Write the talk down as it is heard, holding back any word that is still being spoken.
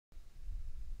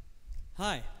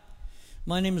Hi,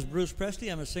 my name is Bruce Presley.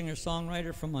 I'm a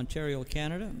singer-songwriter from Ontario,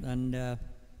 Canada, and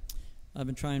I've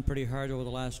been trying pretty hard over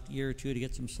the last year or two to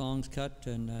get some songs cut,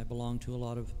 and I belong to a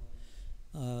lot of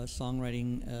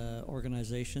songwriting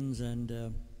organizations,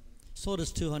 and so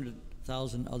does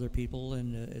 200,000 other people,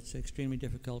 and it's extremely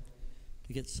difficult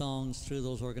to get songs through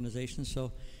those organizations.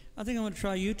 So I think I'm going to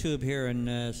try YouTube here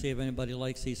and see if anybody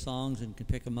likes these songs and can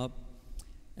pick them up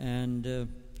and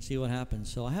see what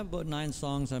happens. So I have about 9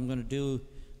 songs I'm going to do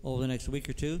over the next week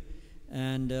or two,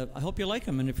 and I hope you like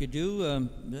them. And if you do,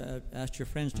 ask your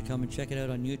friends to come and check it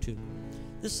out on YouTube.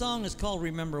 This song is called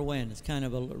 "Remember When." It's kind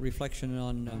of a reflection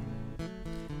on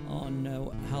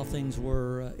how things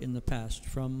were in the past,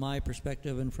 from my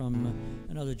perspective and from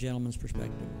another gentleman's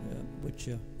perspective, which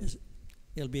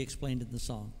it'll be explained in the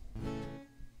song.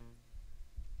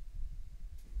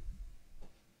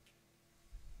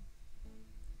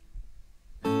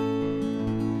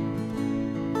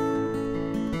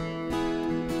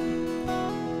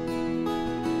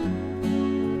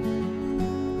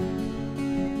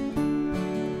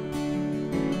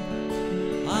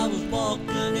 I was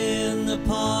walking in the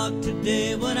park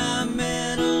today when I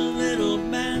met a little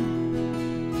man.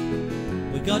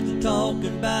 We got to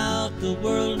talking about the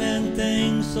world and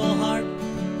things so hard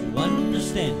to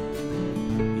understand.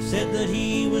 He said that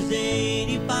he was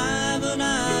 85 and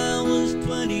I was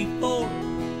 24,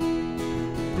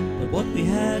 but what we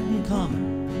had in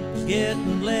common was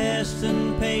getting less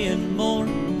and paying more.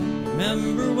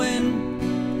 Remember when?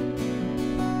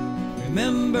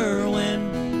 Remember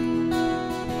when?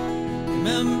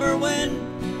 Remember when?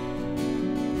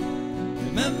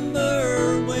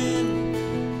 Remember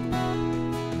when?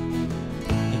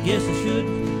 I guess I should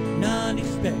not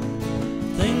expect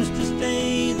things to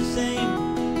stay the same.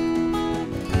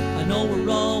 I know we're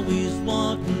always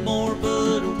wanting more,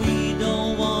 but we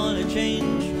don't want to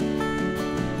change.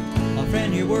 My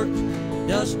friend here worked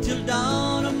dusk till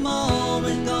dawn. I'm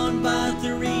always gone by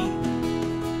 3.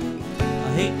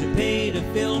 I hate to pay to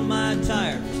fill my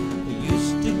tires.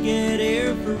 Used to get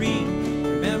air free.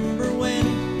 Remember when?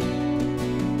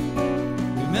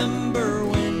 Remember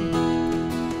when?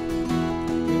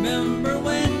 Remember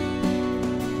when?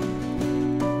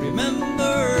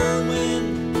 Remember when?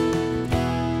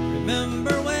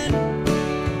 Remember when?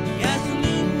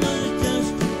 Gasoline was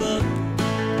just a buck.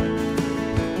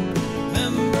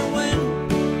 Remember when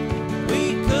we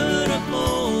could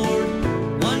afford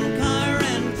 1 car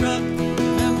and truck.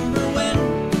 Remember when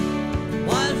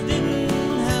wives didn't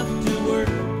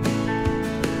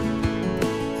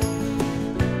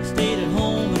stayed at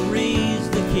home and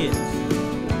raised the kids,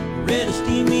 read a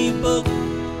steamy book.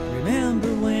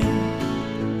 Remember when?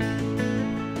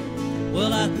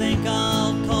 Well, I think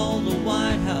I'll call the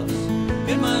White House,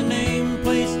 get my name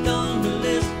placed on the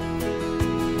list.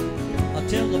 I'll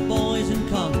tell the boys in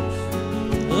Congress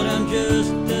that I'm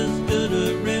just as good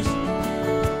a risk.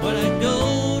 When I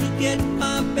go to get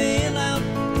my bailout,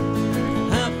 I'll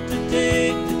have to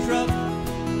take the truck,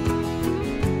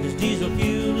 'cause diesel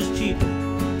fuel is cheaper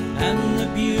and the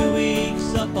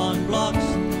Buick's up on blocks.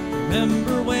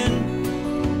 Remember when?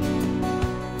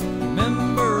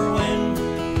 Remember when?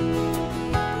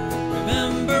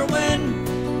 Remember when?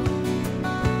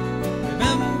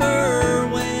 Remember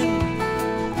when?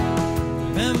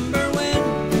 Remember when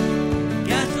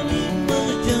gasoline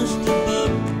was just a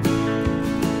buck?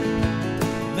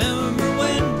 Remember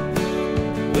when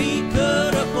we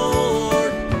could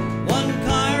afford 1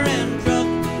 car and truck?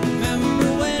 Remember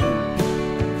when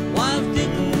wives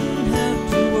didn't have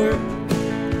to work,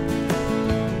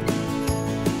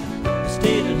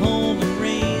 stayed at home and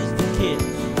raised the kids,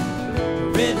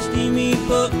 read a steamy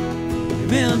book.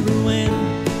 Remember when?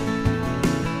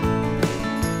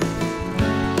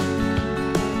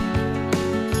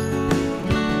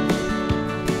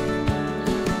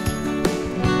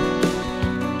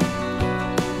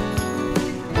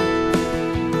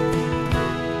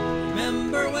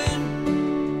 Remember when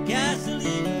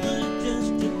gasoline was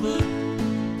just a buck?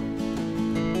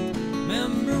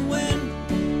 Remember when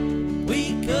we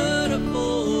could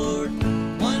afford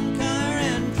 1 car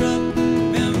and truck?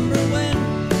 Remember when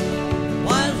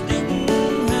wives didn't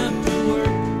have to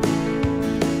work,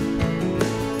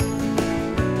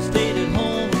 stayed at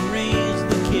home and raised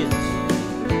the kids,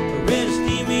 read a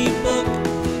steamy book.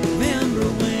 Remember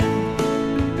when?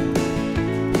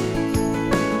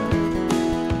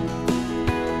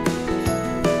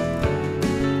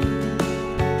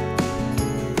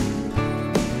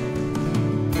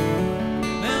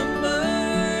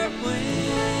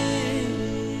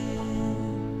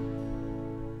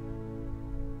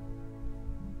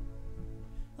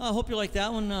 I hope you like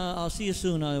that one. I'll see you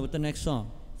soon with the next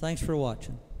song. Thanks for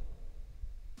watching.